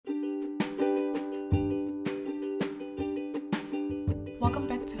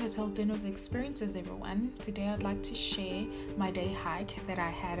to Hotel Dino's Experiences, everyone. Today I'd like to share my day hike that I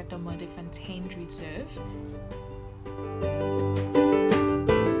had at the Modderfontein Reserve.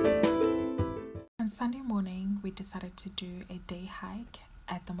 On Sunday morning, we decided to do a day hike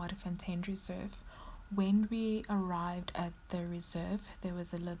at the Modderfontein Reserve. When we arrived at the reserve, there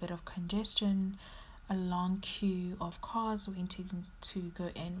was a little bit of congestion, a long queue of cars waiting to go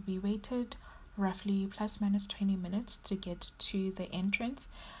in. We waited roughly plus minus 20 minutes to get to the entrance.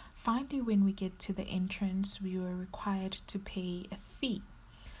 Finally, when we get to the entrance, we were required to pay a fee.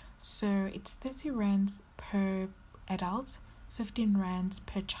 So it's 30 rands per adult, 15 rands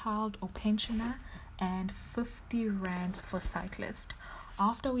per child or pensioner, and 50 rands for cyclist.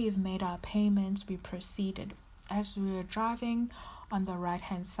 After we've made our payments, we proceeded. As we were driving, on the right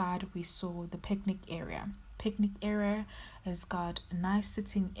hand side we saw the picnic area. Picnic area has got a nice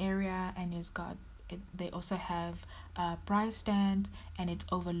sitting area, and they also have a braai stand, and it's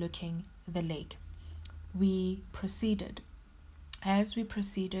overlooking the lake. We proceeded. As we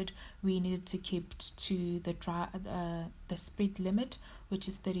proceeded, we needed to keep to the speed limit, which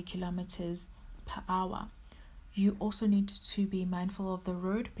is 30 kilometers per hour. You also need to be mindful of the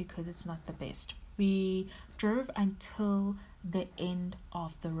road because it's not the best. We drove until the end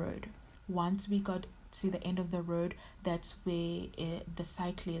of the road. Once we got to the end of the road, that's where the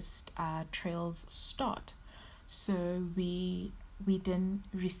cyclist trails start. So we didn't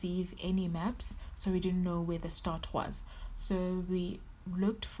receive any maps, so we didn't know where the start was. So we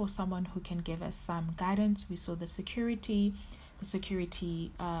looked for someone who can give us some guidance. We saw the security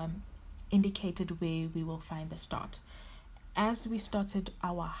indicated where we will find the start. As we started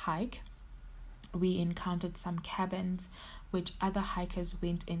our hike, we encountered some cabins which other hikers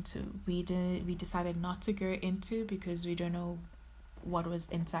went into. We decided not to go into because we don't know what was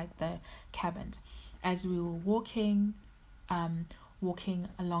inside the cabins. As we were walking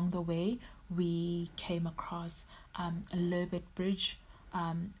along the way, we came across a low bit bridge.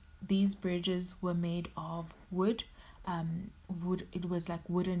 These bridges were made of wood. It was like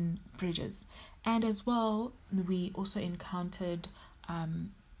wooden bridges. And as well, we also encountered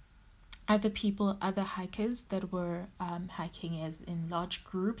other hikers that were hiking as in large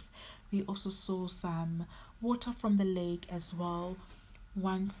groups. We also saw some water from the lake as well.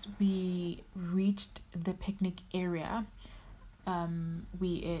 Once we reached the picnic area,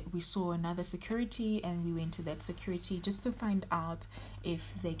 we saw another security, and we went to that security just to find out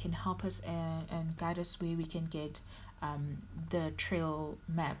if they can help us and guide us where we can get the trail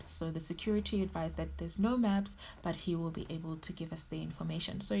maps. So the security advised that there's no maps, but he will be able to give us the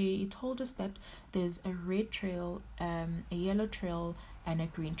information. So he told us that there's a red trail, a yellow trail, and a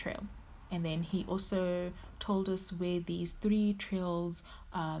green trail. And then he also told us where these three trails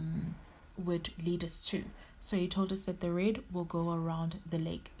would lead us to. So he told us that the red will go around the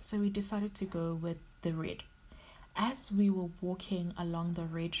lake. So we decided to go with the red. As we were walking along the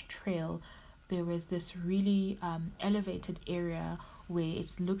red trail, there was this really elevated area where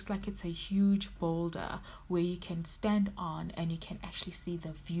it looks like it's a huge boulder where you can stand on and you can actually see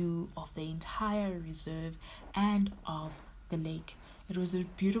the view of the entire reserve and of the lake. It was a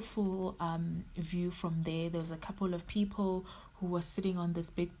beautiful view from there. There was a couple of people who were sitting on this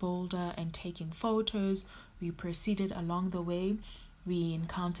big boulder and taking photos. We proceeded along the way. We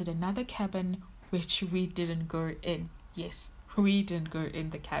encountered another cabin which we didn't go in. Yes, we didn't go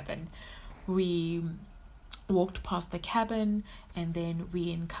in the cabin. We walked past the cabin, and then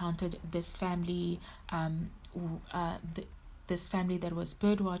we encountered this family, this family that was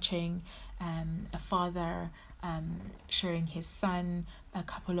bird watching, a father showing his son a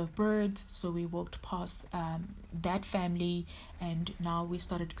couple of birds. So we walked past that family, and now we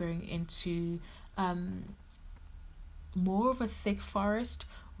started going into more of a thick forest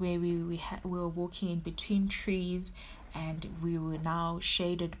where we were walking in between trees, and we were now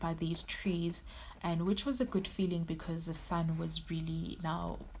shaded by these trees, and which was a good feeling because the sun was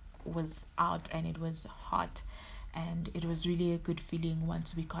out and it was hot, and it was really a good feeling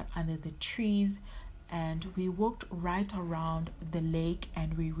once we got under the trees. And we walked right around the lake,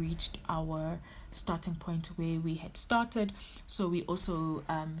 and we reached our starting point where we had started. So we also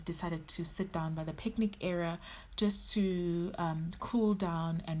decided to sit down by the picnic area just to cool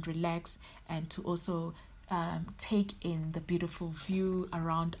down and relax, and to also take in the beautiful view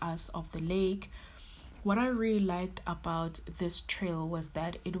around us of the lake. What I really liked about this trail was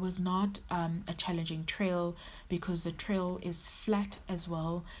that it was not a challenging trail because the trail is flat as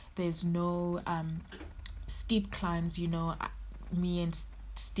well. There's no steep climbs. Me and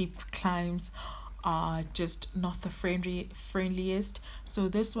steep climbs are just not the friendliest. So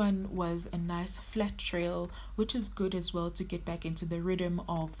this one was a nice flat trail, which is good as well to get back into the rhythm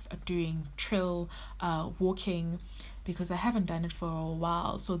of doing trail walking, because I haven't done it for a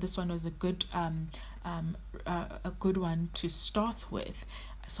while. So this one was a good one to start with.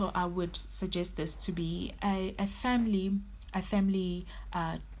 So I would suggest this to be a family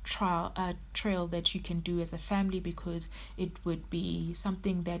trail that you can do as a family, because it would be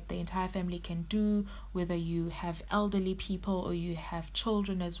something that the entire family can do, whether you have elderly people or you have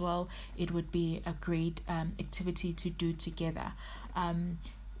children as well. It would be a great activity to do together.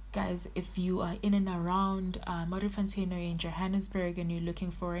 Guys, if you are in and around Modderfontein in Johannesburg and you're looking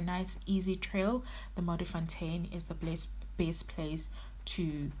for a nice easy trail, the Modderfontein is the best place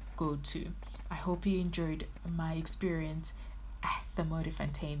to go to. I hope you enjoyed my experience at the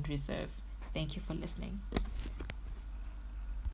Modderfontein Reserve. Thank you for listening.